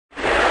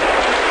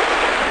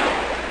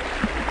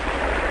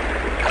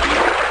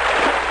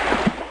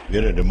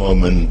We're at a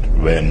moment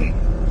when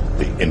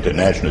the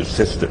international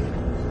system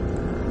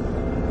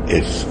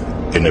is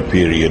in a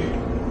period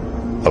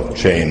of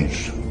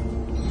change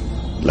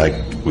like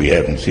we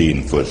haven't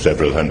seen for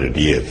several hundred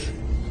years.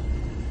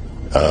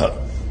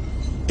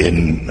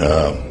 In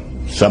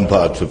some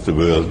parts of the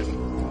world,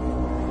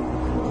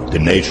 the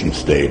nation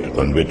state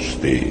on which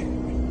the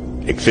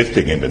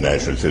existing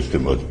international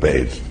system was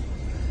based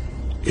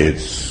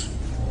is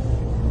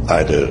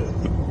either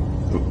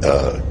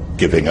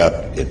giving up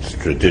its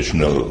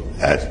traditional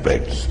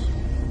aspects,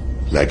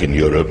 like in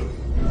Europe,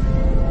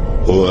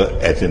 or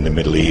as in the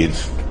Middle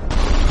East.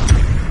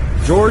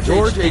 George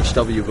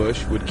H.W.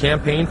 Bush would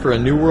campaign for a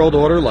new world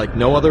order like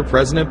no other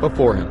president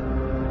before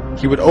him.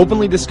 He would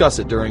openly discuss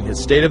it during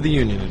his State of the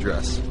Union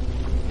address.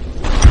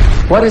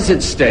 What is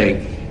at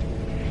stake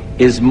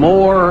is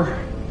more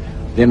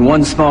than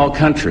one small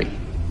country.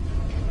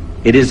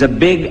 It is a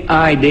big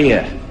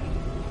idea,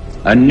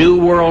 a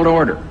new world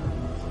order,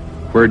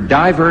 where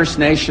diverse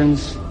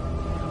nations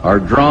are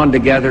drawn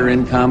together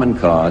in common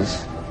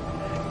cause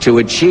to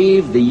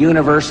achieve the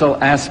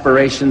universal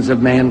aspirations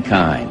of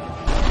mankind.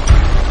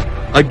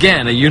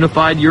 Again, a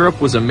unified Europe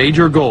was a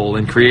major goal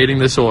in creating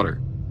this order.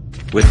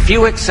 With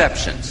few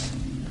exceptions,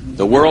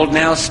 the world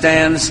now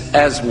stands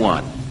as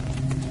one.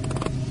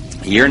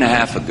 A year and a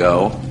half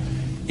ago,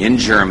 in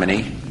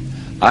Germany,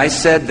 I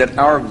said that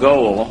our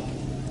goal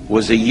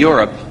was a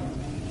Europe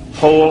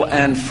whole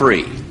and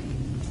free.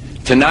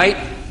 Tonight,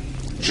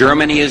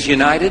 Germany is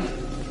united.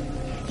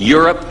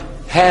 Europe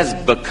has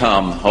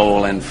become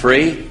whole and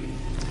free.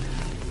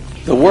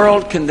 The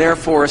world can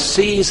therefore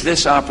seize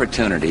this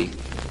opportunity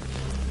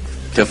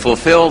to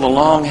fulfill the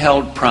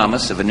long-held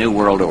promise of a new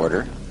world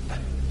order.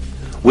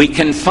 We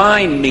can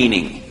find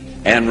meaning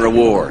and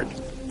reward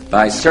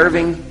by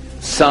serving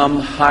some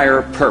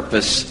higher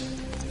purpose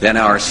than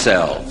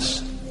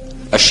ourselves.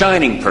 A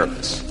shining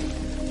purpose,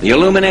 the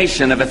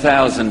illumination of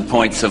 1,000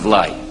 points of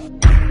light.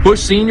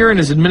 Bush Sr. and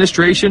his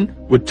administration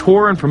would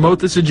tour and promote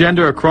this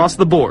agenda across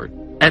the board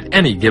at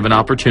any given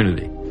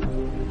opportunity.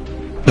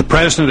 The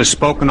President has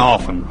spoken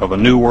often of a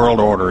new world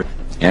order.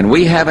 And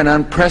we have an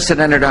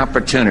unprecedented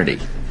opportunity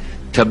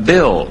to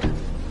build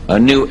a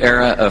new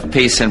era of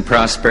peace and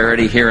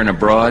prosperity here and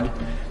abroad,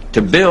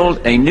 to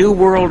build a new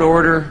world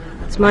order.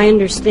 It's my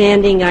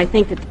understanding, I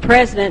think that the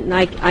President, and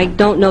I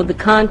don't know the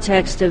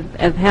context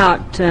of how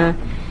it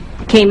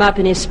came up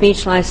in his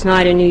speech last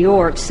night in New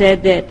York,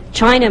 said that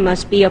China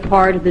must be a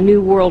part of the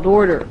new world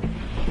order.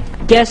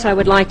 Guess I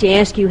would like to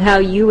ask you how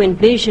you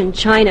envision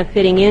China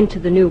fitting into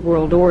the new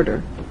world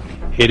order.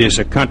 It is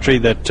a country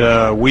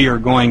that we are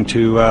going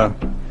to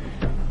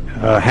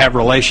have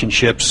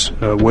relationships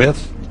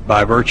with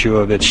by virtue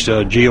of its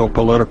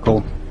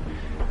geopolitical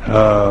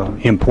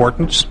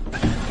importance.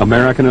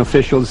 American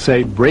officials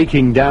say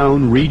breaking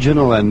down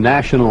regional and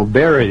national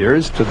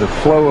barriers to the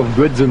flow of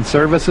goods and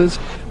services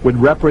would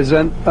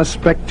represent a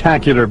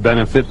spectacular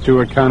benefit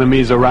to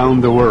economies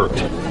around the world.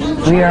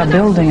 We are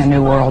building a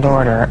new world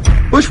order.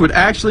 Bush would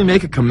actually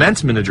make a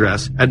commencement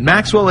address at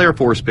Maxwell Air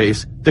Force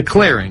Base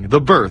declaring the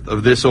birth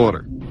of this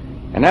order.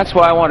 And that's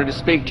why I wanted to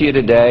speak to you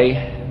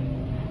today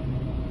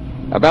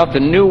about the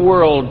new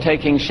world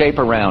taking shape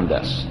around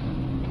us,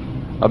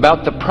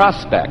 about the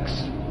prospects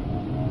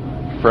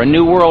for a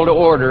new world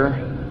order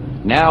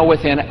now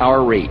within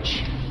our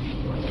reach.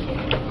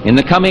 In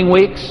the coming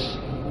weeks,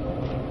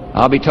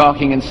 I'll be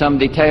talking in some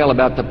detail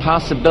about the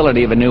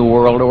possibility of a new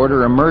world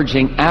order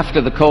emerging after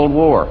the Cold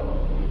War.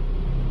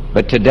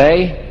 But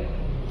today,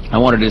 I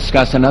want to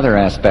discuss another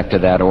aspect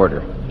of that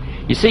order.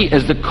 You see,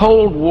 as the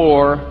Cold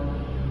War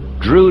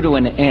drew to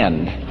an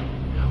end,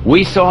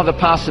 we saw the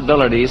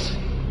possibilities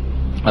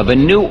of a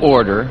new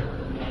order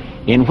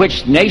in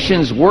which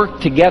nations work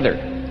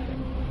together.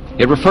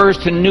 It refers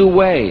to new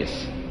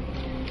ways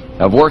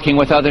of working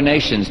with other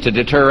nations to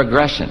deter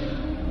aggression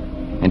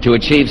and to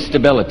achieve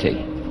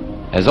stability.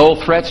 As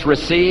old threats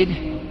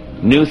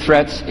recede, new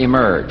threats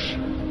emerge.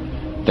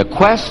 The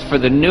quest for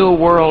the new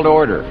world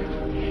order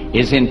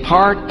is in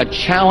part a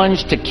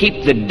challenge to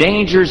keep the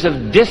dangers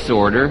of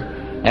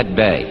disorder at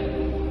bay.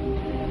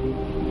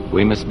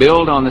 We must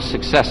build on the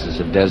successes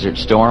of Desert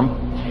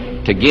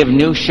Storm to give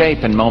new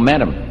shape and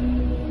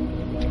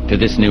momentum to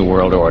this new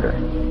world order.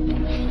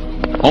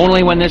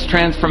 Only when this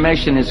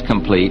transformation is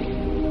complete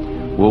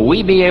will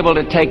we be able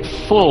to take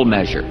full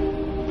measure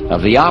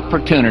of the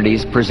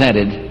opportunities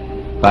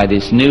presented by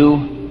this new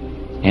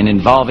and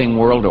evolving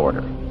world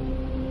order.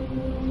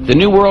 The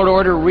new world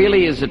order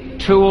really is a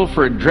tool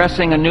for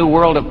addressing a new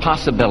world of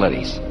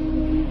possibilities.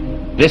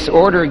 This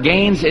order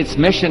gains its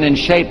mission and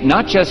shape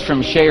not just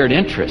from shared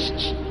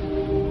interests,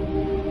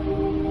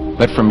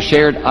 but from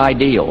shared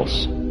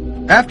ideals.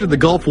 After the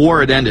Gulf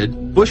War had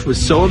ended, Bush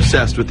was so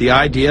obsessed with the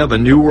idea of a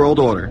new world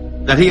order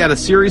that he had a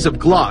series of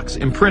Glocks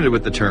imprinted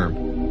with the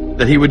term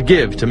that he would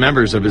give to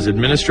members of his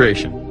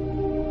administration,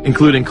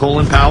 including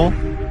Colin Powell,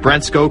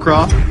 Brent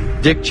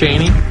Scowcroft, Dick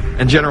Cheney,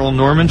 and General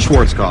Norman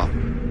Schwarzkopf.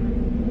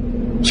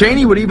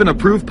 Cheney would even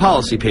approve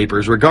policy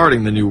papers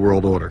regarding the New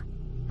World Order.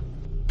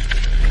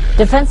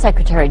 Defense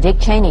Secretary Dick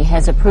Cheney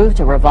has approved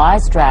a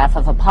revised draft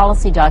of a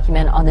policy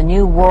document on the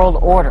New World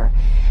Order.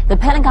 The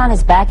Pentagon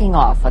is backing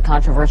off a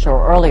controversial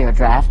earlier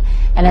draft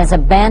and has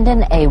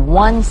abandoned a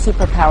one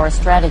superpower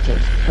strategy.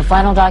 The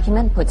final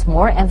document puts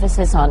more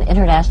emphasis on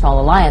international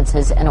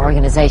alliances and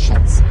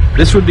organizations.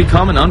 This would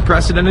become an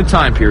unprecedented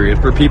time period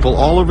for people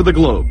all over the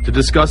globe to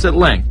discuss at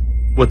length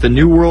what the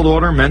New World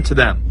Order meant to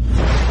them.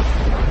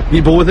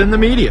 People within the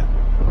media.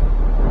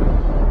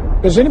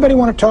 Does anybody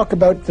want to talk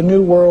about the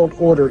New World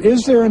Order?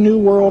 Is there a New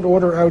World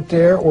Order out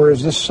there, or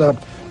is this a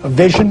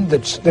vision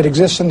that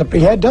exists in the...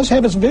 He does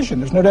have his vision,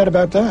 there's no doubt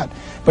about that.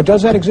 But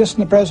does that exist in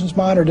the president's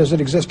mind, or does it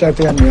exist out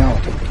there in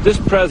reality? This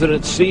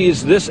president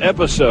sees this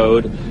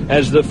episode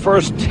as the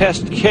first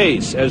test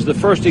case, as the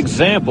first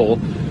example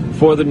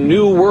for the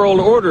New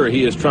World Order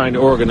he is trying to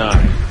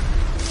organize.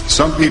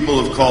 Some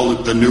people have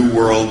called it the New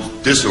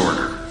World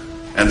Disorder,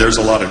 and there's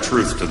a lot of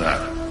truth to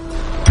that.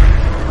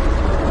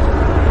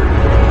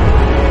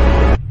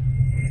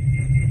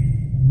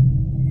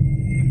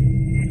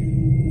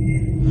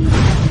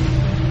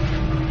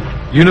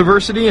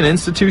 University and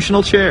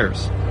institutional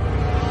chairs.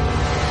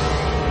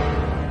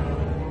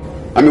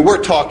 I mean,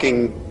 we're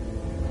talking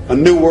a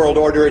New World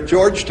Order at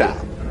Georgetown.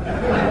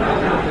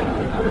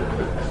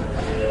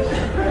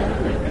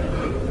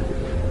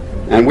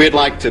 And we'd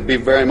like to be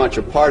very much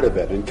a part of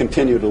it and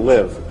continue to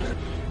live.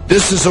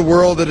 This is a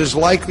world that is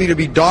likely to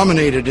be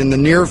dominated in the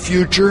near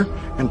future,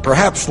 and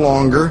perhaps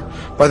longer,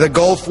 by the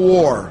Gulf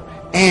War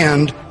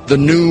and the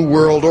New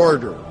World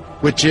Order,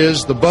 which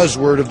is the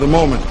buzzword of the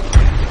moment.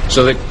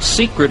 So the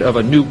secret of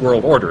a New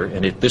World Order,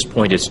 and at this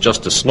point it's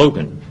just a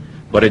slogan,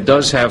 but it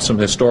does have some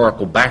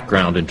historical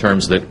background in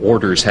terms that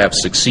orders have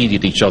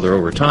succeeded each other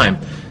over time.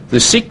 The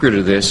secret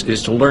of this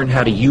is to learn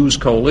how to use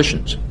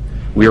coalitions.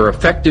 We are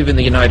effective in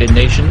the United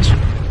Nations.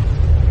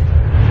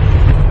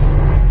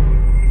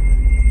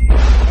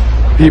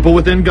 People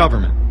within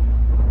government.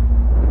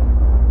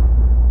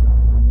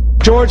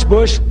 George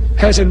Bush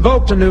has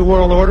invoked a New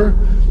World Order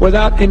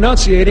without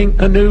enunciating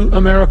a new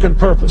American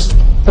purpose.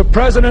 The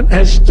president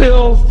has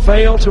still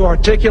failed to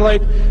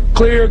articulate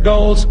clear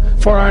goals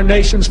for our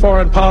nation's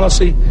foreign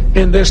policy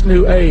in this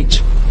new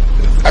age.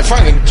 I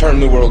find the term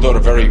New World Order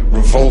very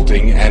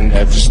revolting, and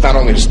just not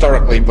only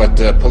historically but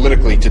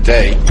politically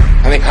today.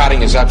 I think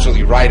Harding is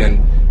absolutely right, and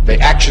the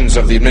actions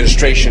of the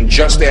administration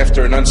just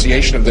after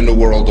enunciation of the New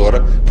World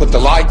Order put the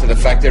lie to the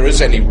fact there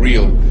is any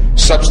real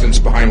substance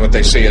behind what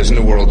they say as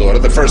New World Order.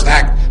 The first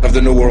act of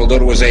the New World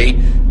Order was A,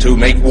 to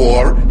make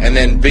war, and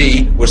then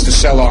B, was to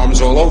sell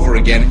arms all over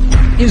again.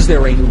 Is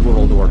there a New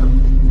World Order?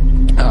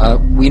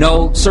 We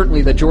know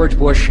certainly that George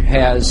Bush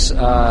has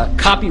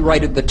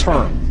copyrighted the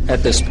term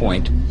at this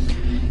point.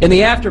 In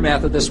the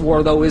aftermath of this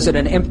war, though, is it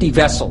an empty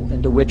vessel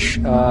into which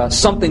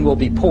something will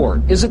be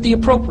poured? Is it the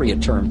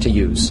appropriate term to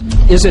use?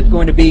 Is it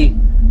going to be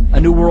a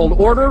New World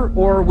Order,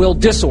 or will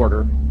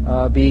disorder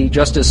be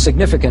just as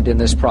significant in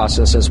this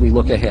process as we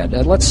look ahead?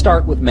 Let's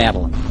start with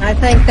Madeline. I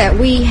think that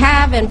we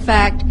have, in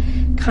fact,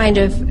 kind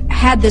of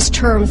had this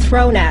term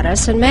thrown at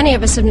us, and many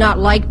of us have not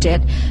liked it,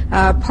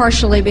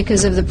 partially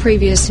because of the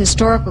previous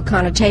historical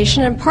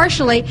connotation, and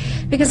partially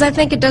because I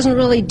think it doesn't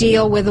really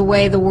deal with the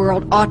way the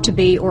world ought to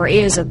be or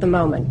is at the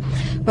moment.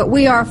 But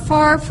we are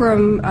far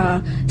from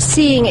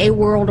seeing a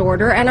world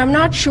order, and I'm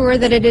not sure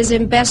that it is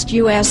in best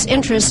U.S.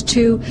 interest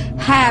to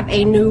have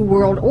a new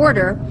world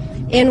order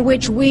in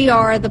which we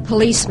are the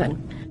policeman.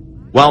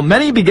 While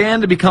many began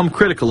to become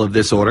critical of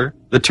this order,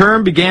 the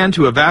term began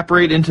to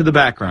evaporate into the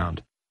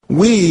background.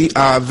 We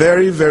are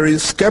very, very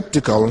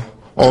skeptical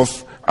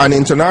of an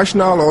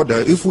international order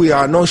if we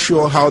are not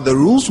sure how the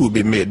rules will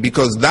be made,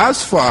 because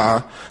thus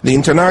far the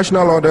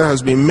international order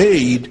has been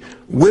made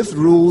with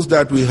rules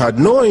that we had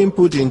no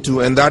input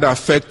into and that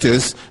affect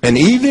us, and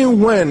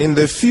even when on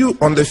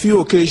the few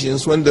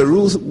occasions when the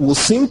rules will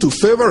seem to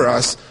favor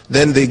us,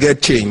 then they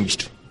get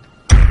changed.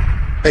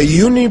 A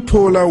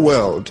unipolar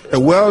world, a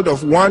world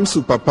of one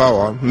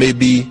superpower, may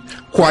be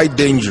quite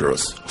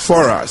dangerous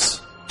for us.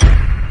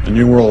 A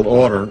New World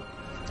Order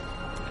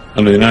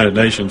under the United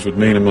Nations would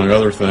mean, among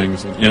other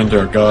things, an end to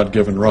our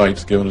God-given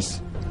rights given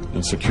us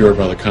and secured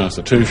by the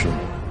Constitution.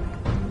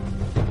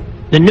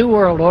 The New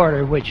World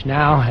Order, which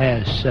now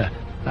has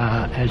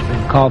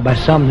been called by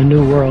some the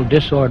New World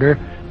Disorder,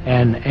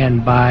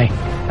 and by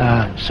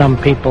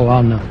some people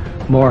on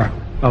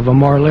the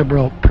more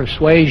liberal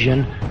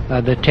persuasion,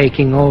 the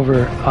taking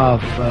over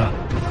of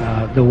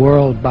the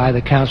world by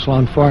the Council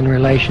on Foreign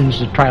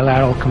Relations, the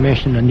Trilateral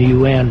Commission, and the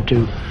UN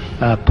to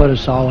put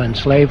us all in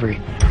slavery.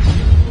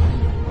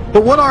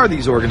 But what are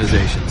these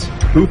organizations?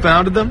 Who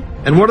founded them?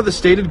 And what are the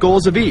stated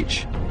goals of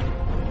each?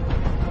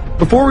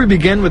 Before we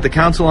begin with the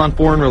Council on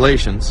Foreign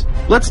Relations,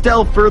 let's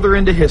delve further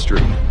into history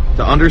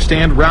to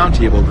understand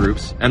roundtable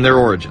groups and their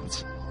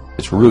origins.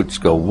 Its roots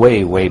go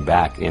way, way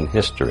back in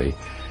history,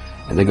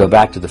 and they go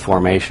back to the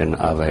formation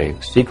of a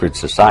secret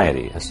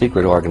society, a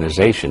secret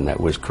organization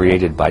that was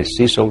created by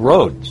Cecil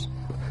Rhodes,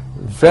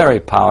 a very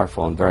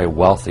powerful and very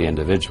wealthy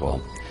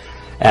individual.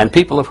 And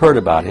people have heard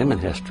about him in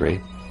history,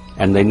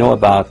 and they know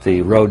about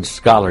the Rhodes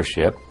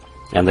Scholarship,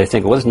 And they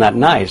think, well, isn't that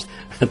nice?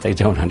 That they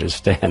don't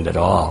understand at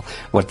all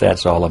what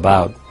that's all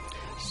about.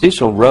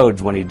 Cecil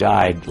Rhodes, when he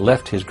died,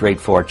 left his great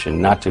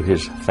fortune not to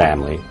his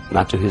family,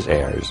 not to his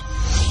heirs,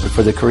 but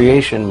for the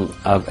creation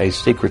of a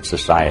secret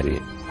society.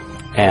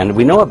 And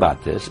we know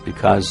about this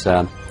because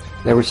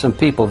there were some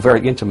people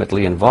very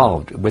intimately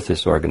involved with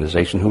this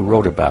organization who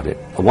wrote about it.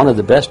 One of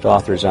the best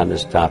authors on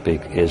this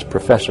topic is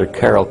Professor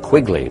Carroll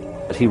Quigley.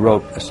 He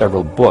wrote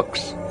several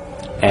books,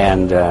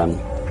 and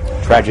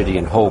Tragedy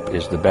and Hope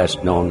is the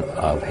best known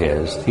of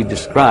his. He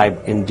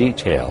described in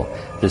detail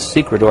this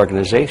secret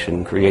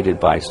organization created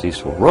by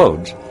Cecil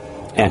Rhodes,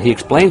 and he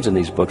explains in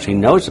these books he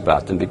knows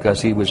about them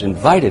because he was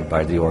invited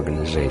by the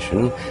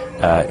organization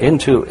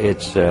into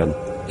its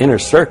inner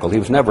circle. He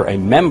was never a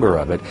member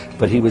of it,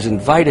 but he was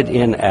invited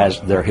in as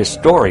their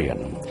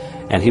historian,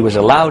 and he was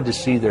allowed to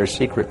see their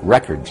secret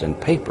records and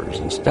papers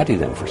and study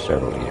them for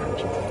several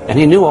years. And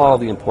he knew all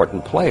the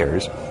important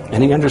players,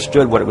 and he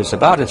understood what it was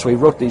about, and so he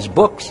wrote these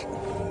books.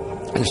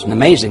 It's an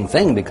amazing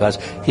thing because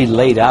he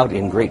laid out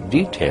in great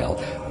detail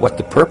what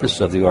the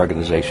purpose of the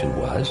organization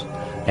was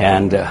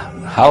and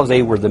how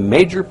they were the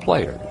major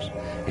players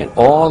in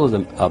all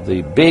of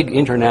the big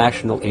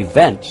international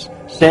events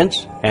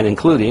since and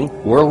including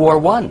World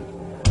War I.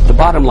 The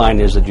bottom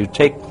line is that you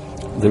take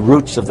the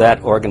roots of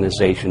that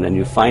organization and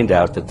you find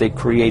out that they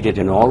created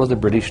in all of the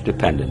British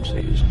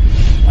dependencies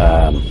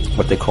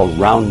what they call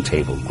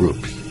roundtable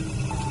groups.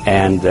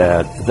 And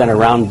then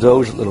around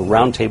those little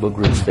roundtable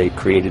groups, they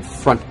created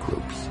front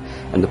groups.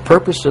 And the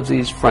purpose of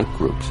these front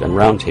groups and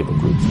roundtable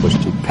groups was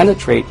to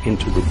penetrate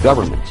into the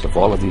governments of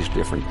all of these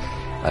different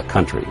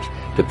countries,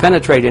 to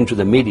penetrate into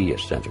the media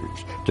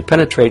centers, to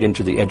penetrate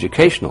into the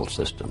educational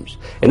systems.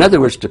 In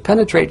other words, to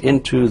penetrate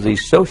into the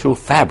social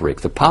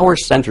fabric, the power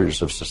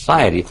centers of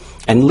society,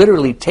 and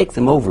literally take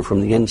them over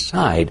from the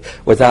inside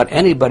without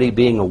anybody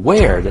being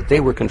aware that they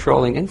were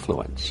controlling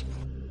influence.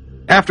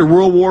 After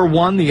World War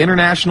I, the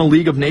International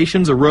League of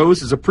Nations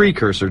arose as a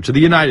precursor to the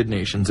United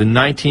Nations in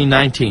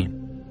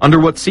 1919, under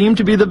what seemed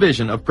to be the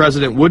vision of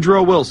President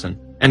Woodrow Wilson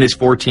and his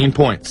 14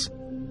 points.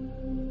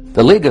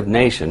 The League of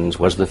Nations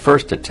was the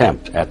first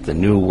attempt at the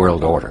New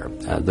World Order,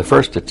 the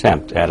first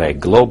attempt at a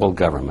global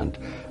government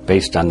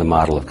based on the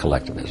model of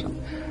collectivism.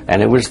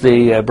 And it was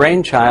the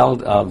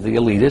brainchild of the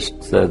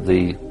elitists,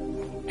 the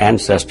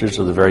ancestors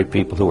of the very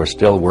people who are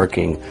still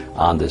working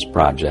on this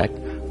project.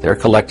 They're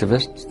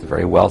collectivists, the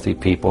very wealthy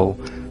people.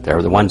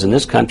 They're the ones in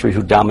this country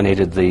who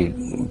dominated the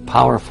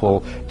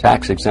powerful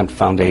tax-exempt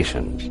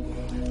foundations,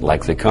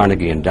 like the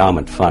Carnegie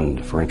Endowment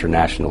Fund for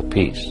International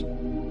Peace,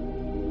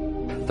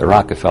 the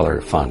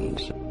Rockefeller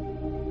Funds,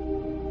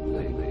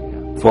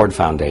 the Ford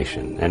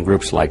Foundation, and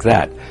groups like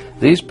that.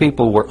 These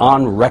people were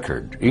on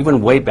record,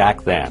 even way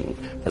back then,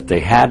 that they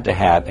had to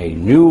have a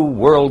new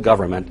world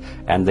government,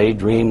 and they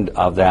dreamed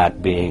of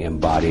that being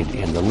embodied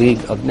in the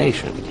League of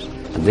Nations.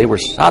 And they were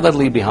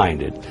solidly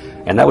behind it.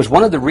 And that was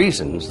one of the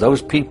reasons those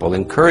people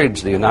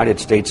encouraged the United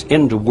States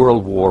into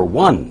World War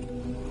I,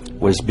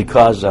 was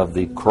because of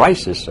the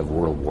crisis of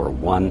World War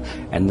I,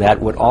 and that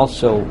would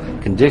also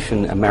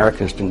condition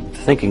Americans to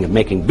thinking of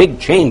making big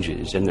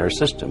changes in their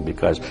system,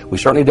 because we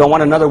certainly don't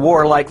want another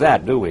war like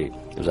that, do we?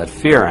 There's that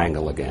fear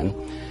angle again.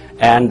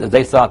 And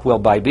they thought, well,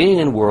 by being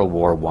in World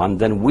War I,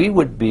 then we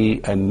would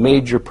be a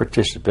major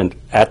participant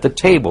at the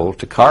table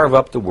to carve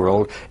up the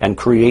world and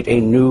create a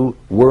new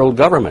world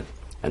government.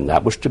 And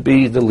that was to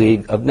be the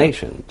League of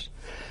Nations.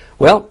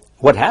 Well,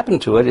 what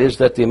happened to it is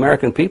that the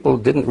American people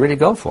didn't really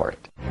go for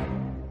it.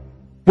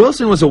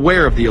 Wilson was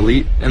aware of the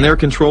elite and their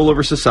control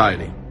over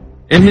society.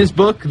 In his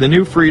book, The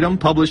New Freedom,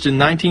 published in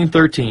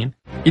 1913,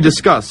 he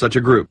discussed such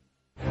a group.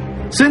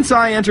 Since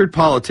I entered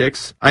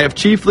politics, I have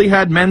chiefly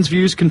had men's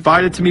views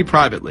confided to me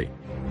privately.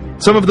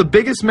 Some of the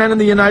biggest men in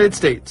the United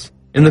States,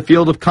 in the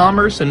field of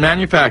commerce and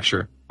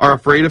manufacture, are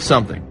afraid of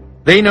something.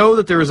 They know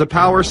that there is a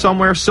power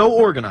somewhere so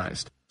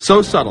organized,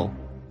 so subtle,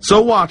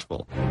 so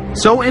watchful,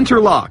 so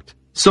interlocked,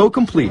 so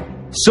complete,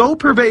 so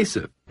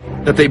pervasive,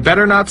 that they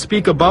better not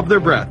speak above their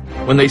breath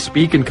when they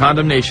speak in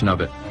condemnation of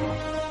it.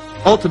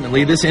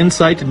 Ultimately, this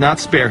insight did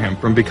not spare him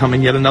from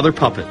becoming yet another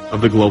puppet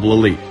of the global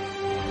elite.